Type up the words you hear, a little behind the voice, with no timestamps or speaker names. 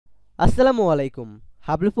আসসালামু আলাইকুম।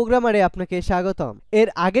 হাবলু প্রোগ্রামারে আপনাকে স্বাগতম। এর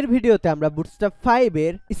আগের ভিডিওতে আমরা বুটস্ট্র্যাপ 5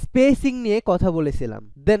 এর স্পেসিং নিয়ে কথা বলেছিলাম।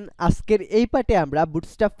 দেন আজকের এই পার্টে আমরা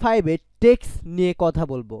বুটস্ট্র্যাপ 5 এর টেক্সট নিয়ে কথা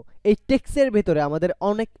বলবো। এই টেক্সটের ভেতরে আমাদের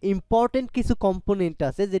অনেক ইম্পর্টেন্ট কিছু কম্পোনেন্ট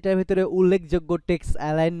আছে, যেটার ভেতরে উল্লেখযোগ্য text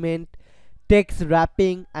alignment, text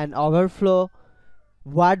wrapping and overflow,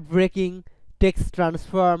 word breaking, text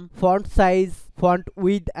transform, font size, font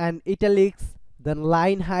with and italics, then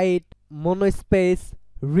line height, মোনোস্পেস,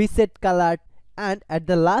 reset colour and at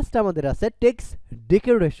the last আমাদের আছে টেক্সট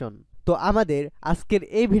ডেকোরেশন। তো আমাদের আজকের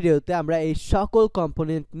এই ভিডিওতে আমরা এই সকল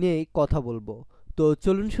কম্পোনেন্ট নিয়েই কথা বলবো। তো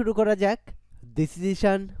চলুন শুরু করা যাক। This is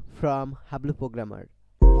Ishan from Hablu programmer.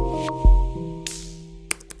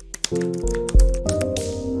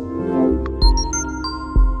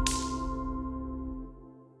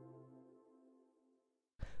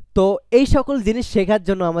 তো এই সকল জিনিস শেখার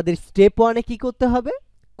জন্য আমাদের স্টেপ 1 এ কি করতে হবে?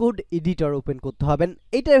 কোড এডিটর ওপেন করতে হবে।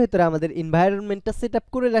 এইটার ভিতরে আমাদের এনভায়রনমেন্টটা সেটআপ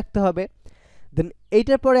করে রাখতে হবে। দেন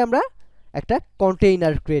এইটার পরে আমরা একটা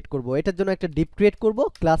কন্টেইনার ক্রিয়েট করব। এটার জন্য একটা ডিপ ক্রিয়েট করব,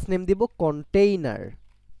 ক্লাস নেম দিব কন্টেইনার।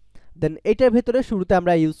 দেন এইটার ভিতরে শুরুতে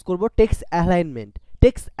আমরা ইউজ করব টেক্সট অ্যালাইনমেন্ট।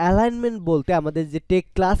 টেক্সট অ্যালাইনমেন্ট বলতে আমাদের যে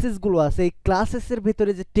ক্লাসেসগুলো আছে, এই ক্লাসেসের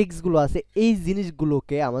ভিতরে যে টেক্সটগুলো আছে, এই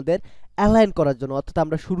জিনিসগুলোকে আমাদের অ্যালাইন করার জন্য, অর্থাৎ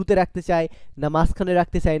আমরা শুরুতে রাখতে চাই না মাঝখানে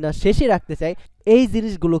রাখতে চাই না শেষে রাখতে চাই, এই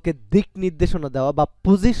জিনিসগুলোকে দিক নির্দেশনা দেওয়া বা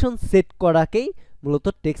পজিশন সেট করাকেই মূলত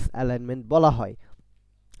টেক্সট অ্যালাইনমেন্ট বলা হয়।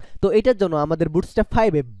 তো এটার জন্য আমাদের বুটস্ট্র্যাপ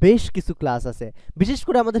 5 এ বেশ কিছু ক্লাস আছে। বিশেষ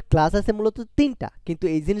করে আমাদের ক্লাস আছে মূলত 3টা, কিন্তু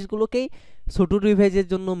এই জিনিসগুলোকেই ছোট ডিভাইসের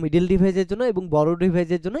জন্য, মিডল ডিভাইসের জন্য এবং বড়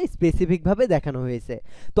ডিভাইসের জন্য স্পেসিফিকভাবে দেখানো হয়েছে।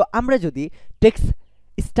 তো আমরা যদি টেক্সট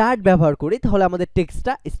স্টার্ট ব্যবহার করি তাহলে আমাদের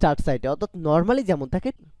টেক্সটটা স্টার্ট সাইটে, অর্থাৎ নর্মালি যেমন থাকে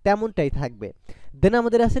তেমনটাই থাকবে। দেন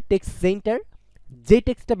আমাদের আছে টেক্সট সেন্টার, যে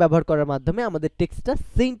টেক্সটটা ব্যবহার করার মাধ্যমে আমাদের টেক্সটটা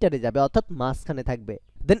সেন্টারে যাবে, অর্থাৎ মাঝখানে থাকবে।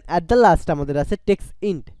 দেন অ্যাট দ্য লাস্ট আমাদের আছে টেক্সট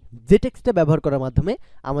ইন্ট, যে টেক্সটটা ব্যবহার করার মাধ্যমে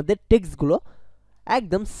আমাদের টেক্সটগুলো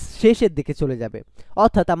একদম শেষের দিকে চলে যাবে।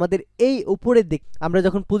 অর্থাৎ আমাদের এই উপরের দিক, আমরা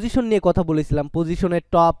যখন পজিশন নিয়ে কথা বলেছিলাম, পজিশনের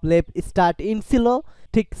টপ, লেফট, স্টার্ট, ইন্ড ছিল,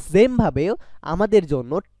 ঠিক সেমভাবেও আমাদের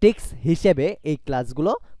জন্য টেক্সট হিসেবে এই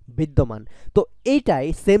ক্লাসগুলো বিদ্যমান। তো এইটাই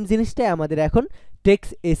সেম জিনিসটাই আমাদের এখন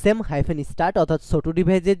টেক্সট এসএম হাইফেন স্টার্ট, অর্থাৎ ছোট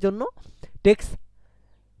ডিভাইসের জন্য,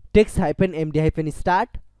 text hyphen MD hyphen start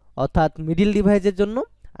অর্থাৎ মিডিল ডিভাইসের জন্য,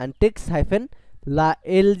 and text hyphen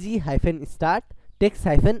LG hyphen start, text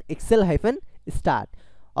hyphen Excel hyphen start.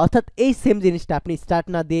 অর্থাৎ এই সেম জিনিসটা আপনি স্টার্ট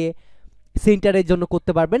না দিয়ে সেন্টারের জন্য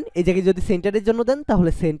করতে পারবেন। এই জায়গায় যদি সেন্টারের জন্য দেন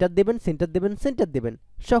তাহলে সেন্টার দেবেন, সেন্টার দেবেন, সেন্টার দেবেন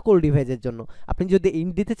সকল ডিভাইসের জন্য। আপনি যদি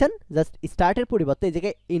ইন্ট দিতে চান জাস্ট স্টার্টের পরিবর্তে এই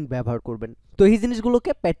জায়গায় ইন্ট ব্যবহার করবেন। তো এই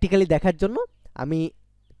জিনিসগুলোকে প্র্যাকটিক্যালি দেখার জন্য আমি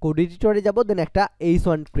কোড এডিটরে যাব, দেন একটা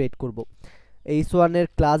h1 ক্রিয়েট করব। h1 এর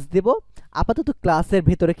ক্লাস দেব। আপাতত ক্লাসের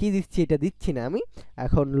ভেতরে কি দিচ্ছি এটা দিচ্ছি না, আমি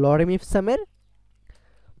এখন লরেম ইপসামের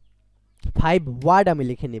 5 ওয়ার্ড আমি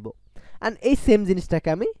লিখে নিব, অ্যান্ড এই সেম জিনিসটাকে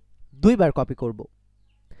আমি 2বার কপি করব।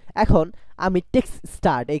 এখন আমি টেক্সট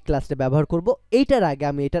স্টার্ট এই ক্লাসটা ব্যবহার করব। এইটার আগে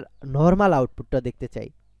আমি এটার নর্মাল আউটপুটটা দেখতে চাই।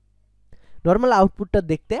 নর্মাল আউটপুটটা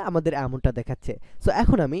দেখতে আমাদের এমনটা দেখাচ্ছে। সো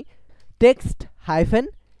এখন আমি টেক্সট হাইফেন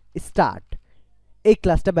স্টার্ট এই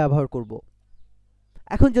ক্লাসটা ব্যবহার করব।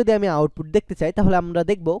 এখন যদি আমি আউটপুট দেখতে চাই তাহলে আমরা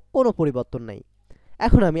দেখব কোনো পরিবর্তন নাই।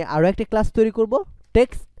 এখন আমি আরও একটা ক্লাস তৈরি করব,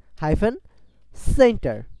 টেক্সট হাইফেন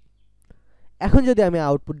সেন্টার। এখন যদি আমি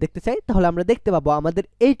আউটপুট দেখতে চাই তাহলে আমরা দেখতে পাবো আমাদের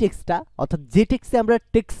এই টেক্সটটা, অর্থাৎ যে টেক্সটে আমরা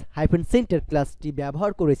টেক্সট হাইফেন সেন্টার ক্লাসটি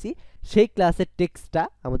ব্যবহার করেছি, সেই ক্লাসের টেক্সটটা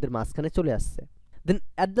আমাদের মাঝখানে চলে আসছে। দেন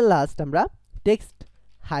অ্যাট দ্য লাস্ট আমরা টেক্সট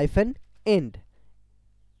হাইফেন এন্ড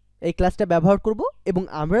এই ক্লাসটা ব্যবহার করব, এবং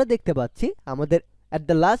আমরা দেখতে পাচ্ছি আমাদের অ্যাট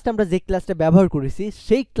দ্য লাস্ট আমরা যে ক্লাসটা ব্যবহার করেছি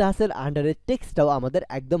সেই ক্লাসের আন্ডারের টেক্সটটাও আমাদের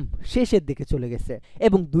একদম শেষের দিকে চলে গেছে,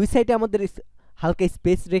 এবং দুই সাইডে আমাদের হালকা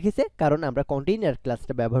স্পেস রেখেছে, কারণ আমরা কন্টেইনার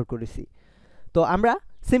ক্লাসটা ব্যবহার করেছি। তো আমরা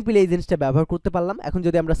সিম্পলি এই জিনিসটা ব্যবহার করতে পারলাম। এখন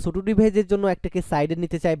যদি আমরা ছোট ডিভাইসের জন্য একটাকে সাইডে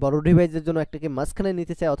নিতে চাই, বড় ডিভাইসের জন্য একটাকে মাঝখানে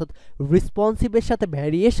নিতে চাই, অর্থাৎ রেসপন্সিভের সাথে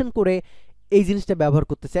ভ্যারিয়েশন করে এই জিনিসটা ব্যবহার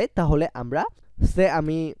করতে চাই, তাহলে আমরা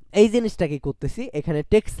আমি এই জিনিসটাকে করতেছি, এখানে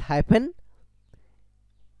text hyphen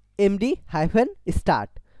MD hyphen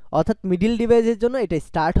start, অর্থাৎ মিডিল ডিভাইসের জন্য এটা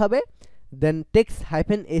স্টার্ট হবে, দেন text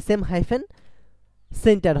hyphen SM hyphen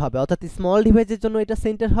centre হবে, অর্থাৎ স্মল ডিভাইসের জন্য এটা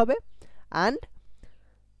সেন্টার হবে, and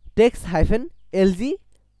text hyphen LG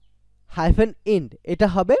hyphen ইন্ড এটা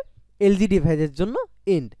হবে এলজি ডিভাইসের জন্য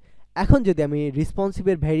ইন্ড। এখন যদি আমি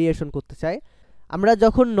রেসপন্সিভের ভ্যারিয়েশন করতে চাই, আমরা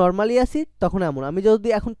যখন নর্মালি আসি তখন এমন, আমি যদি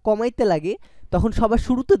এখন কমাইতে লাগি তখন সবার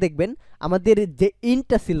শুরুতে দেখবেন আমাদের যে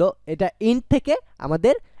ইন্টটা ছিল এটা ইন্ট থেকে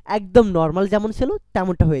আমাদের একদম নর্মাল যেমন ছিল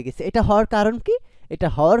তেমনটা হয়ে গেছে। এটা হওয়ার কারণ কি? এটা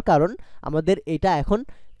হওয়ার কারণ আমাদের এটা এখন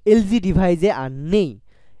এলজি ডিভাইসে আর নেই।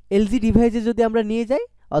 এলজি ডিভাইসে যদি আমরা নিয়ে যাই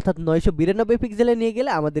অর্থাৎ 992 পিক্সেলে নিয়ে গেলে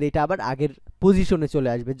আমাদের এটা আবার আগের পজিশনে চলে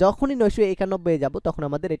আসবে। যখনই 991 যাব তখন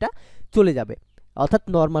আমাদের এটা চলে যাবে, অর্থাৎ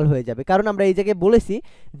নর্মাল হয়ে যাবে। কারণ আমরা এই জায়গায় বলেছি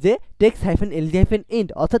যে text-lg-int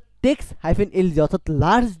অর্থাৎ text-lg অর্থাৎ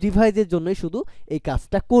লার্জ ডিভাইসের জন্যই শুধু এই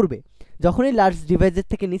কাজটা করবে। যখনই লার্জ ডিভাইসের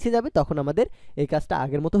থেকে নিচে যাবে তখন আমাদের এই কাজটা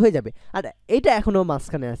আগের মতো হয়ে যাবে। আর এটা এখনও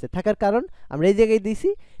মাঝখানে আছে থাকার কারণ আমরা এই জায়গায় দিয়েছি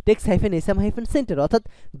text-sm-center অর্থাৎ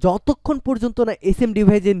যতক্ষণ পর্যন্ত না sm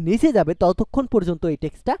ডিভাইসের নিচে যাবে ততক্ষণ পর্যন্ত এই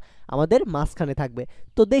টেক্সটটা আমাদের মাঝখানে থাকবে।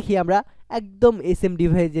 তো দেখি আমরা একদম sm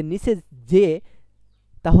ডিভাইসের নিচে যেয়ে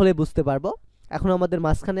তাহলে বুঝতে পারবো। এখন আমাদের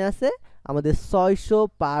মাঝখানে আছে, আমাদের 600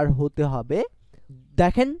 পার হতে হবে।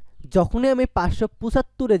 দেখেন যখনই আমি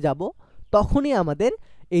 575-এ যাব তখনই আমাদের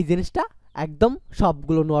এই জিনিসটা একদম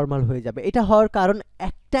সবগুলো নর্মাল হয়ে যাবে। এটা হওয়ার কারণ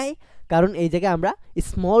একটাই, কারণ এই জায়গায় আমরা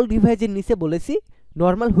স্মল ডিভাইসের নিচে বলেছি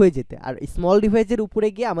নর্মাল হয়ে যেতে, আর স্মল ডিভাইসের উপরে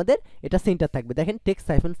গিয়ে আমাদের এটা সেন্টার থাকবে। দেখেন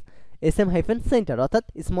text-sm-center অর্থাৎ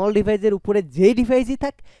স্মল ডিভাইসের উপরে যে ডিভাইসই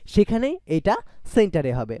থাক সেখানেই এটা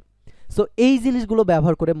সেন্টারে হবে। সো এই জিনিসগুলো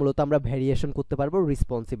ব্যবহার করে মূলত আমরা ভ্যারিয়েশন করতে পারবো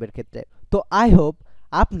রেসপন্সিভের ক্ষেত্রে। তো আই হোপ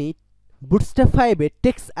আপনি বুটস্ট্র্যাপ 5 এর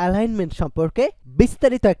টেক্সট অ্যালাইনমেন্ট সম্পর্কে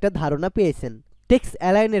বিস্তারিত একটা ধারণা পেয়েছেন। টেক্সট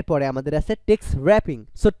অ্যালাইনের পরে আমাদের আছে টেক্সট র্যাপিং।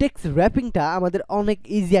 সো টেক্সট র্যাপিংটা আমাদের অনেক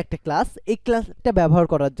ইজি একটা ক্লাস। এই ক্লাসটা ব্যবহার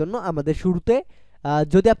করার জন্য আমাদের শুরুতে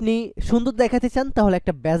যদি আপনি সুন্দর দেখাতে চান তাহলে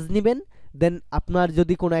একটা ব্যাজ নেবেন। দেন আপনার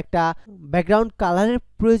যদি কোনো একটা ব্যাকগ্রাউন্ড কালারের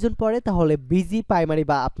প্রয়োজন পড়ে তাহলে বিজি প্রাইমারি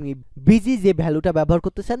বা আপনি বিজি যে ভ্যালুটা ব্যবহার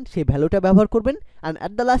করতে চান সেই ভ্যালুটা ব্যবহার করবেন। অ্যান্ড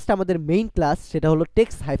অ্যাট দ্য লাস্ট আমাদের মেইন ক্লাস সেটা হলো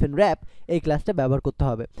text-wrap, এই ক্লাসটা ব্যবহার করতে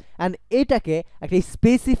হবে। অ্যান্ড এটাকে একটা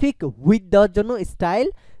স্পেসিফিক উইথ দেওয়ার জন্য স্টাইল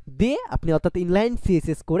দিয়ে আপনি অর্থাৎ ইনলাইন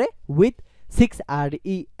সিএসএস করে উইথ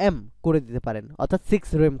 6rem করে দিতে পারেন, অর্থাৎ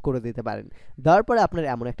 6rem করে দিতে পারেন। দেওয়ার পরে আপনার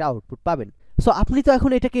এমন একটা আউটপুট পাবেন। সো আপনি তো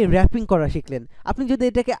এখন এটাকে র্যাপিং করা শিখলেন। আপনি যদি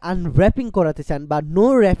এটাকে আনর্যাপিং করাতে চান বা নো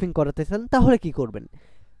র্যাপিং করাতে চান তাহলে কি করবেন?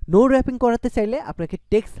 নো র্যাপিং করাতে চাইলে আপনাকে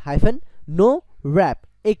text-no-wrap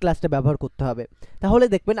এই ক্লাসটা ব্যবহার করতে হবে। তাহলে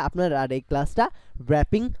দেখবেন আপনার আর এই ক্লাসটা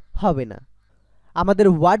র্যাপিং হবে না। আমাদের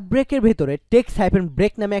ওয়ার্ড ব্রেকের ভেতরে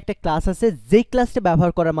text-break নামে একটা ক্লাস আছে, যেই ক্লাসটা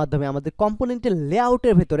ব্যবহার করার মাধ্যমে আমাদের কম্পোনেন্টের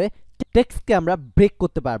লেআউটের ভেতরে টেক্সটকে আমরা ব্রেক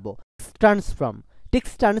করতে পারবো। ট্রান্সফর্ম,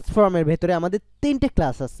 টেক্সট ট্রান্সফর্মের ভেতরে আমাদের 3টে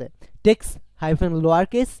ক্লাস আছে,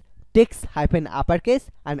 text-lowercase, text-uppercase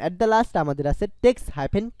and at the last আমাদের আছে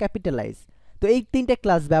text-capitalize। তো এই 3টে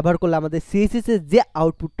ক্লাস ব্যবহার করলে আমাদের সিএসএস এর যে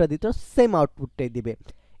আউটপুটটা দিত সেম আউটপুটটাই দিবে।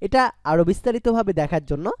 এটা আরও বিস্তারিতভাবে দেখার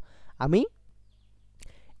জন্য আমি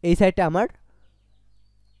এই সাইটে আমার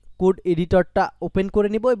কোড এডিটরটা ওপেন করে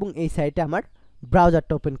নিব এবং এই সাইটে আমার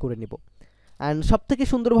ব্রাউজারটা ওপেন করে নিব। অ্যান্ড সব থেকে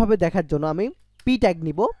সুন্দরভাবে দেখার জন্য আমি পি ট্যাগ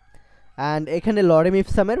নিব অ্যান্ড এখানে লরেম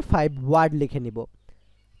ইপসামের 5 ওয়ার্ড লিখে নিব।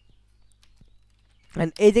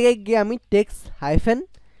 অ্যান্ড এই জায়গায় গিয়ে আমি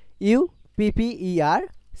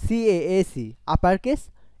text-upperCAAC আপারকেস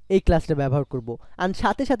এই ক্লাসটা ব্যবহার করব। অ্যান্ড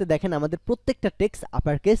সাথে সাথে দেখেন আমাদের প্রত্যেকটা টেক্সট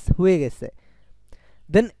আপারকেস হয়ে গেছে।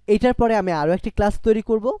 দেন এটার পরে আমি আরও একটি ক্লাস তৈরি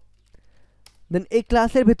করব। দেন এই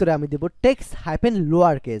ক্লাসের ভিতরে আমি দেব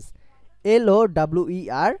text-lowercase,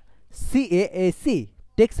 LOWERCAAC,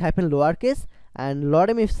 text-lowercase and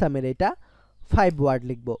lorem ইপসামের এটা 5 ওয়ার্ড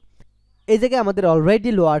লিখব। এই জায়গায় আমাদের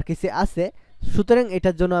অলরেডি লোয়ার কেসে আছে, সুতরাং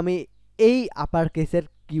এটার জন্য আমি এই আপার কেসের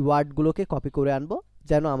কিওয়ার্ডগুলোকে কপি করে আনবো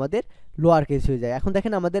যেন আমাদের লোয়ার কেস হয়ে যায়। এখন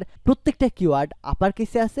দেখেন আমাদের প্রত্যেকটা কিওয়ার্ড আপার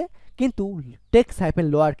কেসে আছে, কিন্তু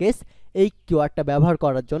text-lowercase এই কিওয়ার্ডটা ব্যবহার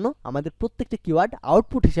করার জন্য আমাদের প্রত্যেকটা কিওয়ার্ড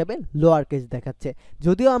আউটপুট হিসেবে লোয়ার কেস দেখাচ্ছে,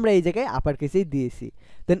 যদিও আমরা এই জায়গায় আপার কেসেই দিয়েছি।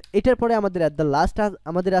 দেন এটার পরে আমাদের অ্যাট দ্য লাস্ট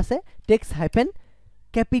আমাদের আছে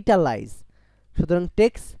text-capitalize। সুতরাং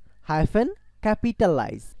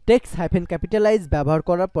text-capitalize ব্যবহার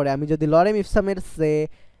করার পরে আমি যদি লরেম ইপসামের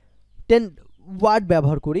 10 ওয়ার্ড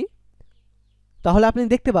ব্যবহার করি তাহলে আপনি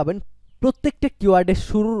দেখতে পাবেন প্রত্যেকটা কিওয়ার্ডের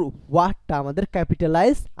শুরুর ওয়ার্ডটা আমাদের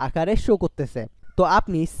ক্যাপিটালাইজ আকারে শো করতেছে। তো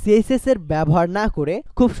আপনি সিএসএস এর ব্যবহার না করে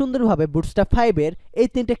খুব সুন্দরভাবে বুটস্ট্র্যাপ 5 এর এই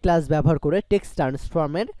 3টে ক্লাস ব্যবহার করে টেক্সট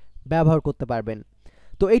ট্রান্সফর্মের ব্যবহার করতে পারবেন।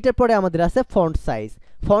 তো এইটার পরে আমাদের আছে ফন্ট সাইজ।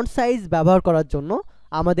 ফন্ট সাইজ ব্যবহার করার জন্য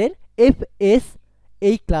আমাদের fs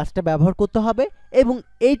এই ক্লাসটা ব্যবহার করতে হবে এবং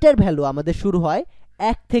এইটার ভ্যালু আমাদের শুরু হয়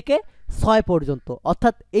 1 থেকে 6 পর্যন্ত,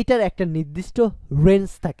 অর্থাৎ এইটার একটা নির্দিষ্ট রেঞ্জ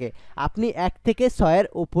থাকে। আপনি 1 থেকে 6 এর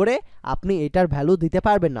উপরে আপনি এটার ভ্যালু দিতে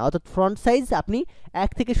পারবেন না, অর্থাৎ ফন্ট সাইজ আপনি 1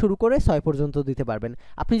 থেকে শুরু করে 6 পর্যন্ত দিতে পারবেন।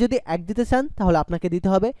 আপনি যদি 1 দিতে চান তাহলে আপনাকে দিতে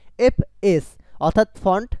হবে fs অর্থাৎ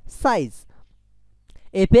font size,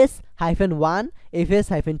 fs-1,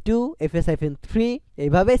 fs-2, fs-3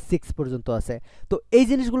 এইভাবে 6 পর্যন্ত আছে। তো এই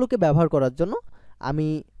জিনিসগুলোকে ব্যবহার করার জন্য আমি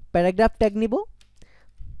প্যারাগ্রাফ ট্যাগ নিব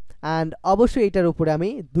অ্যান্ড অবশ্যই এটার উপরে আমি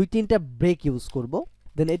 2-3টা ব্রেক ইউজ করব।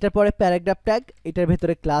 দেন এটার পরে প্যারাগ্রাফ ট্যাগ, এটার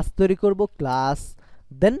ভেতরে ক্লাস তৈরি করব, ক্লাস।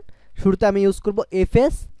 দেন শুরুতে আমি ইউজ করব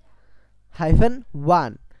fs হাইফেন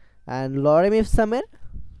 1 অ্যান্ড লরেম ইফসামের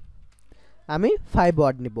আমি 5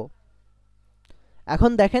 ওয়ার্ড নিব।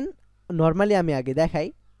 এখন দেখেন নর্মালি আমি আগে দেখাই,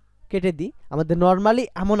 কেটে দিই, আমাদের নর্মালি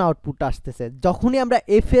এমন আউটপুট আসতেছে। যখনই আমরা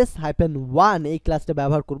fs-1 এই ক্লাসটা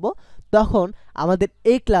ব্যবহার করব তখন আমাদের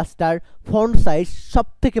এই ক্লাসটার ফন্ট সাইজ সব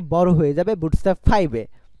থেকে বড় হয়ে যাবে বুটস্ট্র্যাপ 5-এ।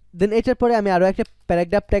 দেন এটার পরে আমি আরও একটা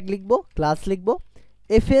প্যারাগ্রাফ ট্যাগ লিখব, ক্লাস লিখব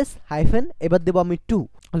fs হাইফেন, এবার দেবো আমি 2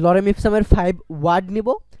 লরেম ইফসামের 5 ওয়ার্ড নিব।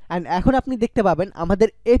 অ্যান্ড এখন আপনি দেখতে পাবেন আমাদের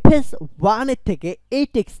fs-1 এর থেকে এই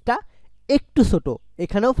টেক্সটটা একটু ছোট,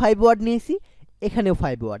 এখানেও 5 ওয়ার্ড নিয়েছি, এখানেও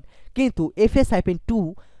 5 ওয়ার্ড, কিন্তু fs-2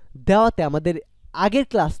 দেওয়াতে আমাদের আগের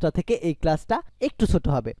ক্লাসটা থেকে এই ক্লাসটা একটু ছোট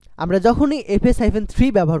হবে। আমরা যখনই fs-3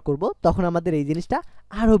 ব্যবহার করব তখন আমাদের এই জিনিসটা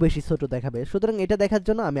আরও বেশি ছোট দেখাবে। সুতরাং এটা দেখার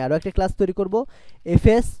জন্য আমি আরও একটা ক্লাস তৈরি করব,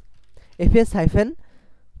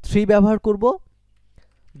 fs-3 ব্যবহার করব,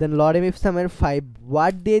 দেন লরেম ইফসামের 5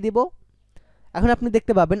 ওয়ার্ড দিয়ে দিব। এখন আপনি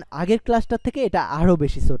দেখতে পাবেন আগের ক্লাসটার থেকে এটা আরও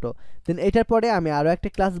বেশি ছোট। দেন এটার পরে আমি আরও একটা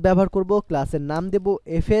ক্লাস ব্যবহার করব, ক্লাসের নাম দেব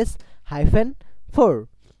fs-4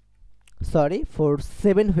 সরি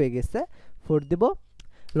 7 হয়ে গেছে, 4 দিব,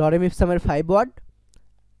 লরেম ইফসামের 5 ওয়ার্ড,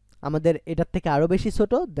 আমাদের এটার থেকে আরও বেশি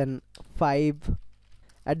ছোট, দেন 5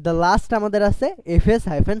 অ্যাট দ্য লাস্ট আমাদের আছে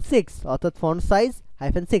fs-6 অর্থাৎ ফন্ট সাইজ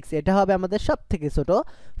 -6, এটা হবে আমাদের সব থেকে ছোট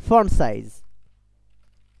ফন্ট সাইজ।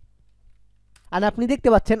 আর আপনি দেখতে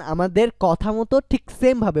পাচ্ছেন আমাদের কথা মতো ঠিক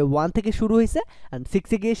সেম ভাবে 1 থেকে শুরু হয়েছে অ্যান্ড 6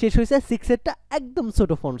 এ গিয়ে শেষ হয়েছে। 6 এরটা একদম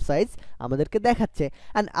ছোট ফন্ট সাইজ আমাদেরকে দেখাচ্ছে।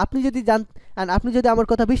 অ্যান্ড আপনি যদি আমার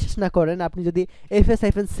কথা বিশ্বাস না করেন, আপনি যদি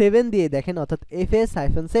fs-7 দিয়ে দেখেন, অর্থাৎ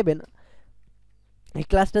fs-7 এই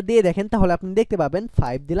ক্লাসটা দিয়ে দেখেন, তাহলে আপনি দেখতে পাবেন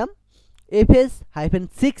 5 দিলাম,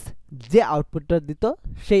 fs-6 যে আউটপুটটা দিত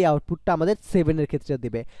সেই আউটপুটটা আমাদের 7 এর ক্ষেত্রে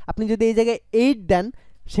দিবে। আপনি যদি এই জায়গায় 8 দেন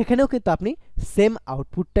সেখানেও কিন্তু আপনি সেম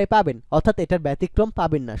আউটপুটটাই পাবেন, অর্থাৎ এটার ব্যতিক্রম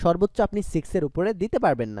পাবেন না, সর্বোচ্চ আপনি 6 এর উপরে দিতে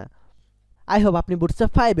পারবেন না। আই হোপ আপনি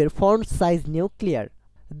বুটস্ট্র্যাপ 5 এর ফন্ট সাইজ নিয়েও ক্লিয়ার।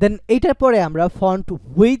 দেন এইটার পরে আমরা ফন্ট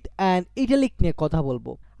উইথ অ্যান্ড ইটালিক নিয়ে কথা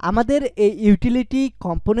বলবো। আমাদের এই ইউটিলিটি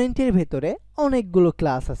কম্পোনেন্টের ভেতরে অনেকগুলো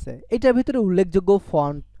ক্লাস আছে। এটার ভিতরে উল্লেখযোগ্য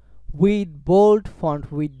font with bold, font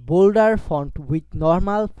with boulder, font with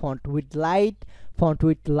normal, font with light, font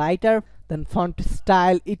with lighter, then font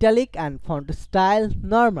style italic and font style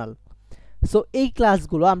normal. So এই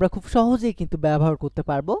ক্লাসগুলো আমরা খুব সহজেই কিন্তু ব্যবহার করতে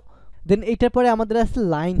পারবো। দেন এইটার পরে আমাদের আছে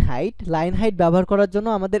লাইন হাইট। লাইন হাইট ব্যবহার করার জন্য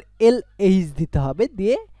আমাদের LH দিতে হবে,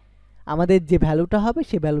 দিয়ে আমাদের যে ভ্যালুটা হবে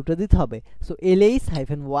সেই ভ্যালুটা দিতে হবে। সো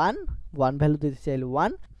LH-1 ভ্যালু দিতে চাইলে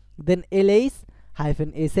 1, দেন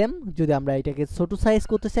LH-SM যদি আমরা এটাকে ছোট সাইজ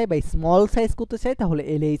করতে চাই বা স্মল সাইজ করতে চাই তাহলে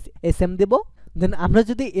LH-SM দেব। দেন আমরা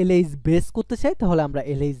যদি LH বেস করতে চাই তাহলে আমরা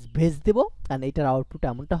LH বেস দেব, কারণ এটার আউটপুট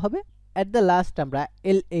এমনটা হবে। অ্যাট দ্য লাস্ট আমরা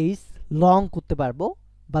LH লং করতে পারবো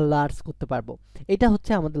বা লার্জ করতে পারবো। এটা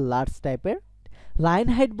হচ্ছে আমাদের লার্জ টাইপের। লাইন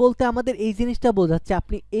হাইট বলতে আমাদের এই জিনিসটা বোঝাচ্ছে,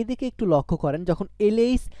 আপনি এদিকে একটু লক্ষ্য করেন, যখন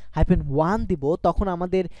LH-1 দিব তখন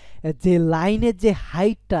আমাদের যে লাইনের যে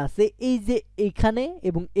হাইটটা আছে, এই যে এইখানে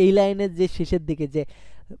এবং এই লাইনের যে শেষের দিকে যে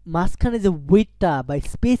মাঝখানে যে উইডথটা বা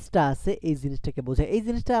স্পেসটা আছে এই জিনিসটাকে বোঝায়। এই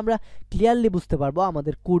জিনিসটা আমরা ক্লিয়ারলি বুঝতে পারবো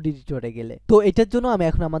আমাদের কোড এডিটরে গেলে। তো এটার জন্য আমি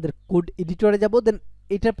এখন আমাদের কোড এডিটরে যাব। দেন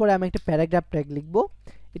এটার পরে আমি একটা প্যারাগ্রাফ ট্যাগ লিখব,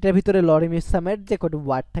 এটার ভিতরে লরেম ইফসামের যে কত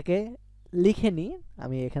ওয়ার্ড থাকে লিখে নিই,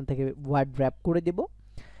 আমি এখান থেকে ওয়ার্ড র্যাপ করে দেব।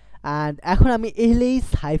 অ্যান্ড এখন আমি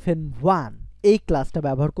LH-1 এই ক্লাসটা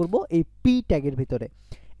ব্যবহার করব এই পি ট্যাগের ভিতরে,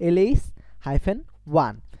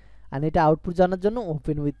 LH-1, অ্যান্ড এটা আউটপুট জানার জন্য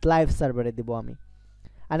ওপেন উইথ লাইভ সার্ভারে দেব আমি।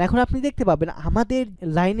 আর এখন আপনি দেখতে পাবেন আমাদের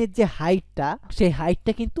লাইনের যে হাইটটা, সেই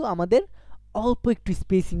হাইটটা কিন্তু আমাদের অল্প একটু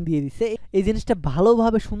স্পেসিং দিয়ে দিছে। এই জিনিসটা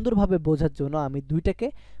ভালোভাবে সুন্দরভাবে বোঝার জন্য আমি দুইটাকে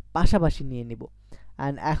পাশাপাশি নিয়ে নিব।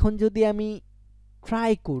 অ্যান্ড এখন যদি আমি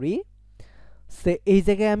ট্রাই করি, সে এই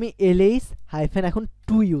জায়গায় আমি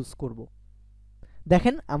LH-2 ইউজ করব।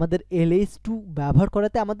 দেখেন আমাদের LH2 ব্যবহার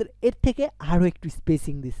করাতে আমাদের এর থেকে আরও একটু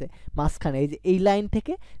স্পেসিং দিছে মাঝখানে। এই যে এই লাইন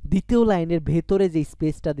থেকে দ্বিতীয় লাইনের ভেতরে যে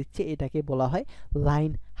স্পেসটা দিচ্ছে এটাকে বলা হয়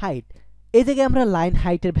লাইন হাইট। এই জায়গায় আমরা লাইন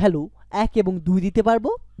হাইটের ভ্যালু 1 এবং 2 দিতে পারবো।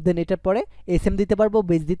 দেন এটার পরে SM দিতে পারবো,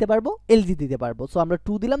 বেস দিতে পারবো, LG দিতে পারবো। সো আমরা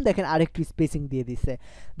 2 দিলাম, দেখেন আরেকটু স্পেসিং দিয়ে দিচ্ছে।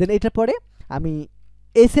 দেন এটার পরে আমি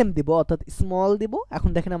SM দিব, অর্থাৎ স্মল দিব। এখন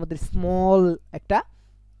দেখেন আমাদের স্মল একটা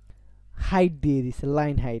হাইট দিয়ে দিছে,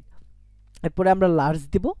 লাইন হাইট। এরপরে আমরা লার্জ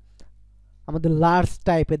দিব, আমাদের লার্জ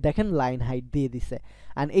টাইপের দেখেন লাইন হাইট দিয়ে দিছে।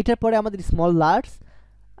 অ্যান্ড এটার পরে আমাদের small large,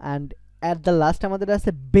 and at the last আমাদের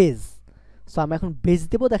আছে বেজ। সো আমি এখন বেজ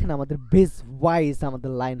দেবো, দেখেন আমাদের বেজ ওয়াইজ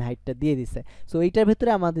আমাদের লাইন হাইটটা দিয়ে দিছে। সো এইটার ভিতরে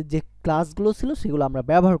আমাদের যে ক্লাসগুলো ছিল সেগুলো আমরা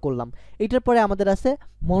ব্যবহার করলাম। এটার পরে আমাদের আছে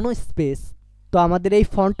মনো স্পেস। তো আমাদের এই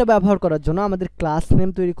ফন্টটা ব্যবহার করার জন্য আমাদের ক্লাস নেম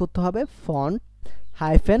তৈরি করতে হবে, ফন্ট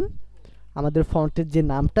আমাদের ফন্টের যে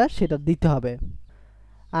নামটা সেটা দিতে হবে।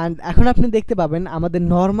 অ্যান্ড এখন আপনি দেখতে পাবেন আমাদের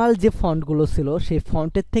নর্মাল যে ফন্টগুলো ছিল সেই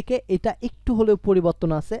ফন্টের থেকে এটা একটু হলেও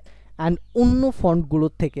পরিবর্তন আছে, অ্যান্ড অন্য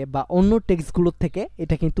ফন্টগুলোর থেকে বা অন্য টেক্সটগুলোর থেকে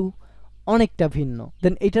এটা কিন্তু অনেকটা ভিন্ন।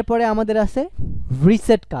 দেন এটার পরে আমাদের আছে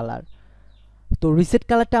রিসেট কালার। তো রিসেট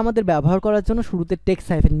কালারটা আমাদের ব্যবহার করার জন্য শুরুতে টেক্সট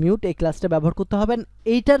হাইফেন মিউট এই ক্লাসটা ব্যবহার করতে হবে।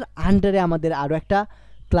 এইটার আন্ডারে আমাদের আরও একটা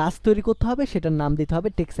ক্লাস তৈরি করতে হবে, সেটার নাম দিতে হবে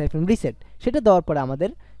টেক্সট হাইফেন রিসেট। সেটা দেওয়ার পরে আমাদের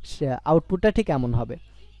আউটপুটটা ঠিক এমন হবে।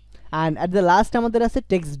 অ্যান্ড অ্যাট দ্য লাস্ট আমাদের আছে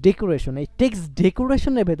টেক্সট ডেকোরেশন। এই টেক্সট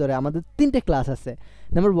ডেকোরেশনের ভেতরে আমাদের 3টে ক্লাস আছে।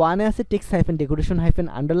 নাম্বার 1-এ আছে text hyphen decoration hyphen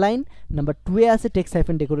underline, number 2-এ আছে text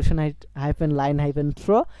hyphen decoration hyphen line hyphen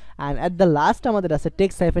throw, and at the last আমাদের আছে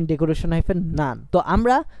টেক্সট হাইফেন ডেকোরেশন হাইফেন নান। তো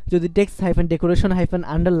আমরা যদি text hyphen decoration hyphen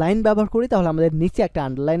underline ব্যবহার করি তাহলে আমাদের নিচে একটা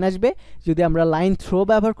আন্ডারলাইন আসবে। যদি আমরা লাইন থ্রো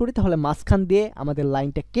ব্যবহার করি তাহলে মাঝখান দিয়ে আমাদের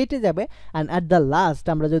লাইনটা কেটে যাবে। অ্যান্ড অ্যাট দ্য লাস্ট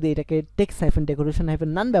আমরা যদি এটাকে টেক্সট হাইফেন ডেকোরেশন হাইফেন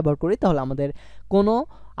নান ব্যবহার করি তাহলে আমাদের কোনো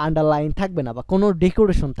আন্ডারলাইন থাকবে না বা কোনো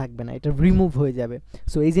ডেকোরেশন থাকবে না, এটা রিমুভ হয়ে যাবে।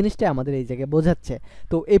 সো এই জিনিসটা আমাদের এই জায়গায় বোঝাচ্ছে।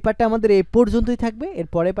 তো এই পার্টটা আমাদের এই পর্যন্তই থাকবে। এর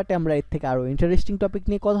পরের পার্টে আমরা এর থেকে আরও ইন্টারেস্টিং টপিক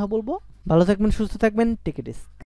নিয়ে কথা বলবো। ভালো থাকবেন, সুস্থ থাকবেন, টেক ইট ইজি।